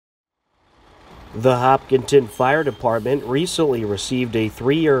The Hopkinton Fire Department recently received a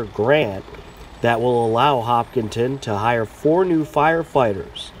 3-year grant that will allow Hopkinton to hire 4 new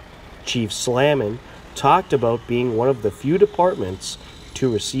firefighters. Chief Slaman talked about being one of the few departments to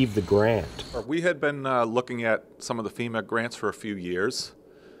receive the grant. We had been looking at some of the FEMA grants for a few years,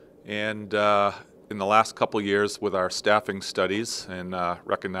 and in the last couple years with our staffing studies and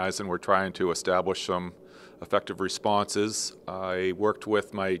recognizing we're trying to establish some effective responses, I worked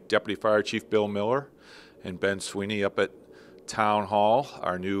with my Deputy Fire Chief Bill Miller and Ben Sweeney up at Town Hall,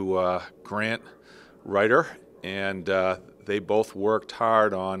 our new grant writer, and they both worked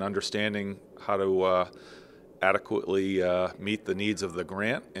hard on understanding how to adequately meet the needs of the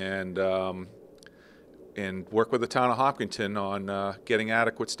grant and work with the town of Hopkinton on getting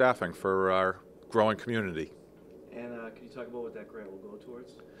adequate staffing for our growing community. And can you talk about what that grant will go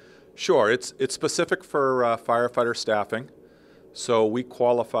towards? Sure, it's specific for firefighter staffing. So we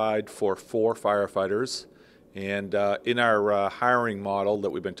qualified for 4 firefighters, and in our hiring model that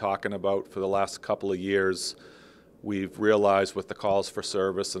we've been talking about for the last couple of years, we've realized with the calls for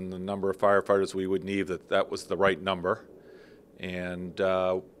service and the number of firefighters we would need that was the right number. And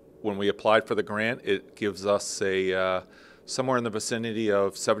when we applied for the grant, it gives us a somewhere in the vicinity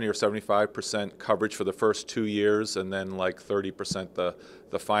of 70 or 75% coverage for the first 2 years, and then like 30% the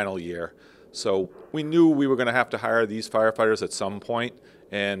final year. So we knew we were going to have to hire these firefighters at some point,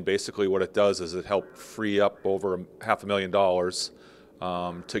 and basically what it does is it helped free up over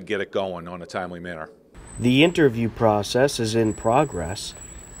 $500,000 to get it going on a timely manner. The interview process is in progress,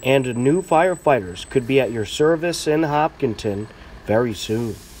 and new firefighters could be at your service in Hopkinton very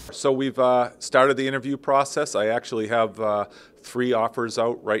soon. So we've started the interview process. I actually have 3 offers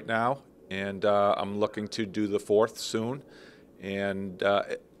out right now, and I'm looking to do the 4th soon. And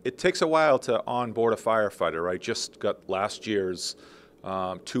it takes a while to onboard a firefighter. I just got last year's 2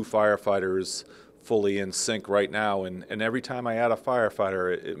 firefighters fully in sync right now, and every time I add a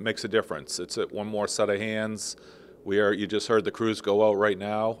firefighter, it makes a difference. It's one more set of hands. You just heard the crews go out right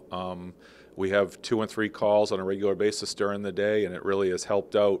now. We have 2 and 3 calls on a regular basis during the day, and it really has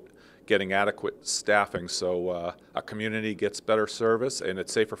helped out getting adequate staffing so our community gets better service and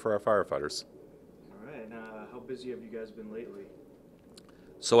it's safer for our firefighters. All right, and how busy have you guys been lately?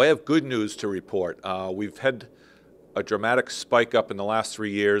 So I have good news to report. We've had a dramatic spike up in the last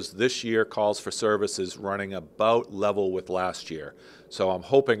 3 years. This year, calls for service is running about level with last year. So I'm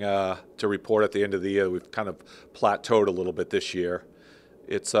hoping to report at the end of the year we've kind of plateaued a little bit this year.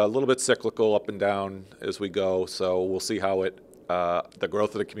 It's a little bit cyclical up and down as we go, so we'll see how the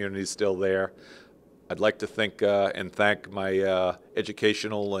growth of the community is still there. I'd like to think and thank my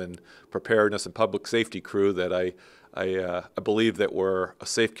educational and preparedness and public safety crew that I believe that we're a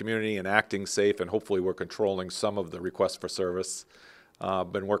safe community and acting safe, and hopefully we're controlling some of the requests for service.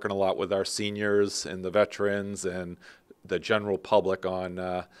 Been working a lot with our seniors and the veterans and the general public on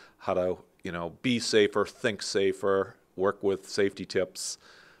how to be safer, think safer, work with safety tips.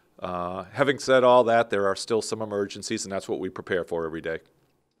 Having said all that, there are still some emergencies, and that's what we prepare for every day.